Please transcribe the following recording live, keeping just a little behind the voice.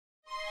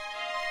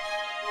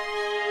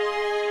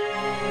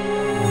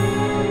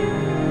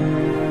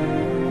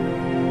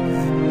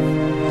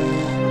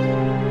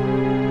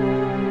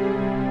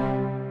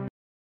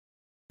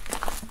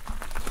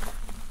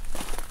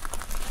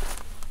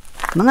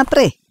Mga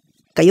pre,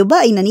 kayo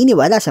ba ay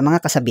naniniwala sa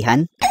mga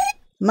kasabihan?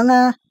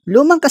 Mga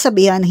lumang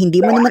kasabihan na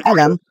hindi mo naman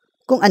alam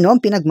kung ano ang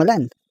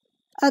pinagmulan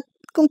at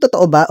kung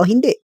totoo ba o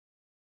hindi.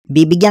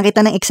 Bibigyan kita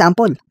ng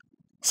example.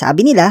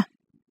 Sabi nila,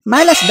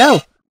 malas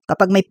daw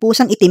kapag may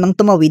pusang itim ang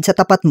tumawid sa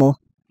tapat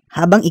mo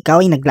habang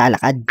ikaw ay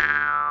naglalakad.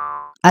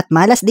 At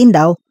malas din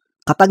daw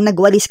kapag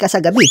nagwalis ka sa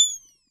gabi.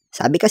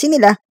 Sabi kasi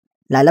nila,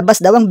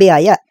 lalabas daw ang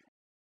biyaya.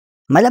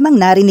 Malamang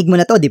narinig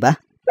mo na to, di ba?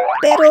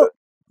 Pero,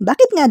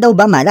 bakit nga daw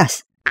ba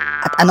malas?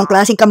 At anong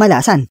klaseng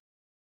kamalasan?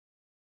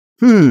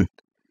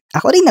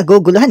 Ako rin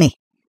naguguluhan eh.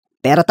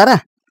 Pero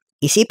tara,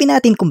 isipin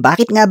natin kung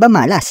bakit nga ba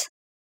malas.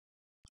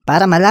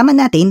 Para malaman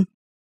natin,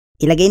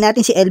 ilagay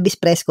natin si Elvis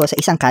Fresco sa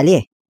isang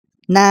kalye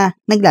na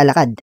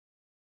naglalakad.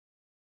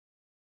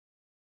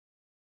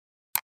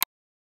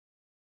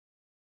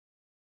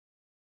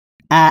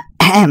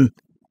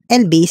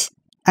 Elvis,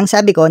 ang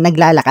sabi ko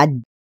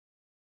naglalakad.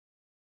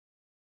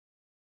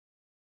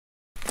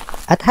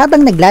 At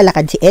habang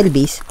naglalakad si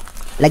Elvis,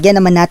 lagyan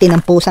naman natin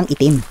ng pusang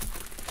itim.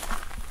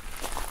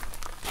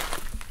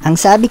 Ang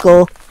sabi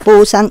ko,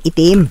 pusang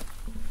itim.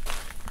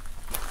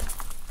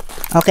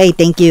 Okay,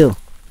 thank you.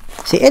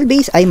 Si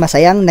Elvis ay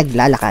masayang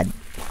naglalakad.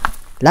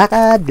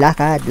 Lakad,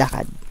 lakad,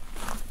 lakad.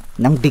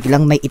 Nang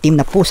biglang may itim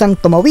na pusang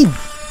tumawid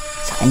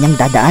sa kanyang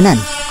dadaanan.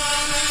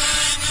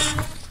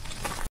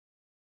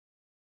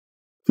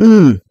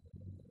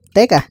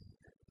 Teka,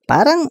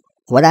 parang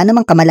wala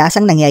namang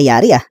kamalasang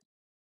nangyayari ah.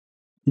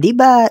 Di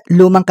ba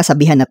lumang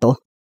kasabihan na to?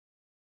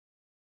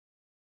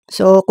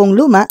 So, kung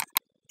luma,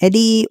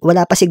 edi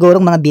wala pa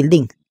sigurong mga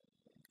building.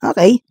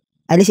 Okay,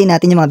 alisin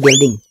natin yung mga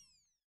building.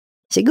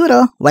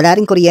 Siguro, wala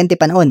rin kuryente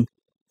pa noon.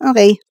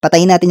 Okay,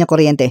 patayin natin yung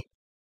kuryente.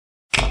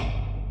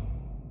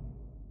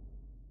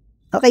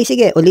 Okay,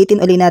 sige, ulitin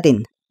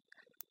natin.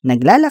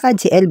 Naglalakad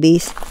si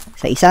Elvis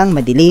sa isang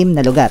madilim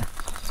na lugar.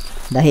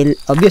 Dahil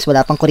obvious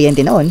wala pang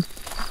kuryente noon,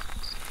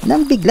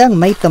 nang biglang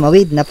may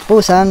tumawid na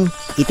pusang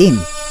itim.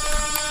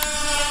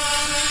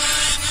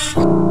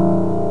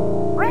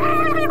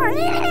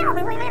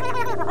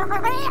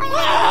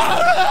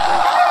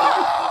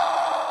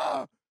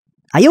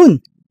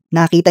 Ayun,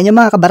 nakita niyo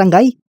mga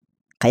kabarangay?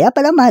 Kaya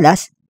pala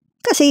malas,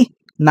 kasi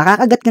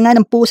makakagat ka nga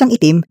ng pusang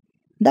itim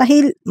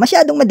dahil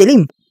masyadong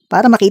madilim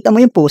para makita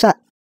mo yung pusa.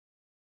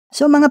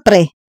 So mga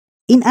pre,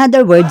 in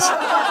other words,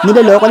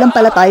 niloloko lang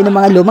pala tayo ng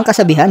mga lumang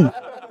kasabihan.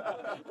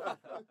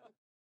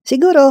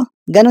 Siguro,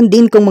 ganun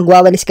din kung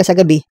magwawalis ka sa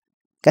gabi.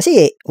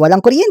 Kasi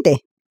walang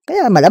kuryente.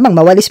 Kaya malamang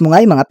mawalis mo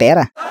nga yung mga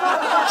pera.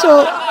 So,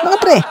 mga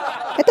pre,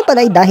 ito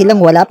pala ay dahil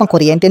lang wala pang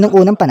kuryente nung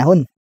unang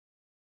panahon.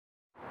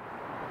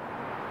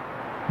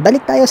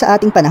 Balik tayo sa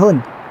ating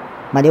panahon.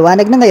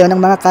 Maliwanag na ngayon ang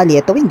mga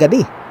kalye tuwing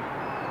gabi.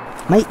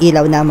 May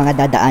ilaw na ang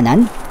mga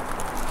dadaanan.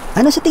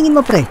 Ano sa tingin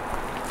mo pre?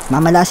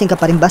 Mamalasin ka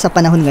pa rin ba sa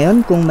panahon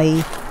ngayon kung may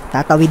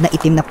tatawid na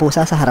itim na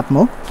pusa sa harap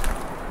mo?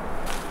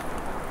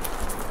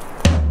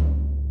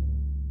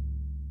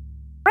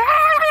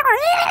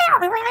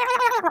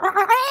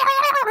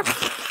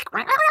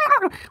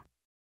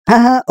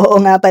 Oo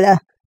nga pala.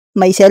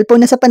 May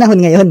cellphone na sa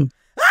panahon ngayon.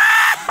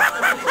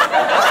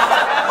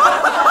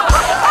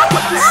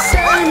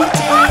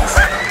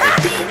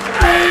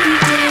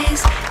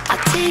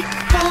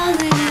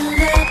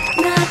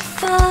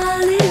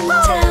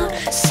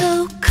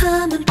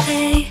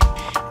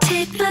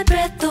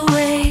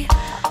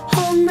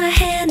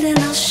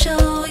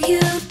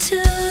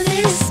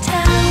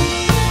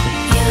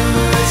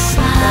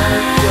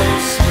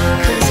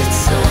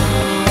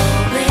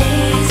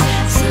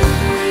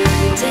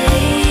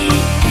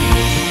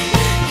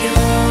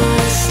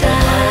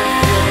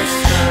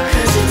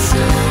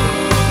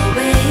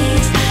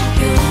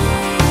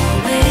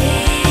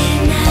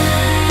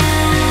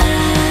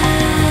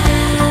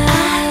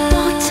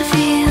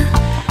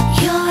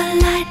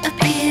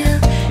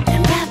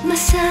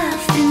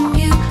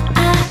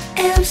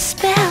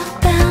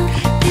 Spellbound,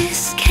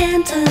 this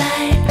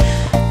candlelight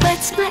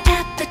whets my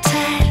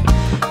appetite.